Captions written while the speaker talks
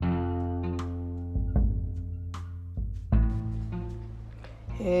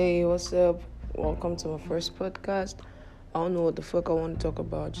Hey, what's up? Welcome to my first podcast. I don't know what the fuck I want to talk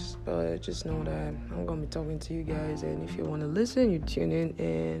about, just know that I'm gonna be talking to you guys, and if you want to listen, you tune in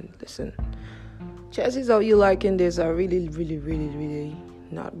and listen. Chances of you liking this are really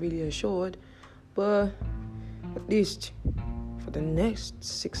not really assured, but at least for the next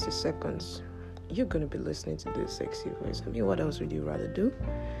 60 seconds, you're gonna be listening to this sexy voice. I mean, what else would you rather do?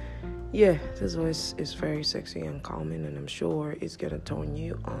 Yeah, this voice is very sexy and calming, and I'm sure it's gonna turn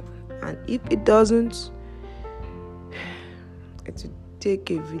you on. And if it doesn't, it will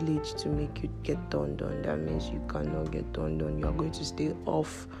take a village to make you get turned on. That means you cannot get turned on. You are going to stay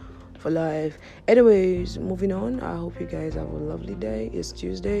off for life. Anyways, moving on. I hope you guys have a lovely day. It's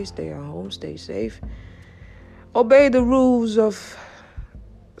Tuesday. Stay at home. Stay safe. Obey the rules of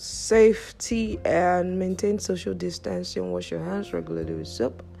safety and maintain social distancing. Wash your hands regularly with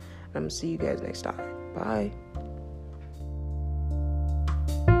soap. I'm gonna see you guys next time. Bye.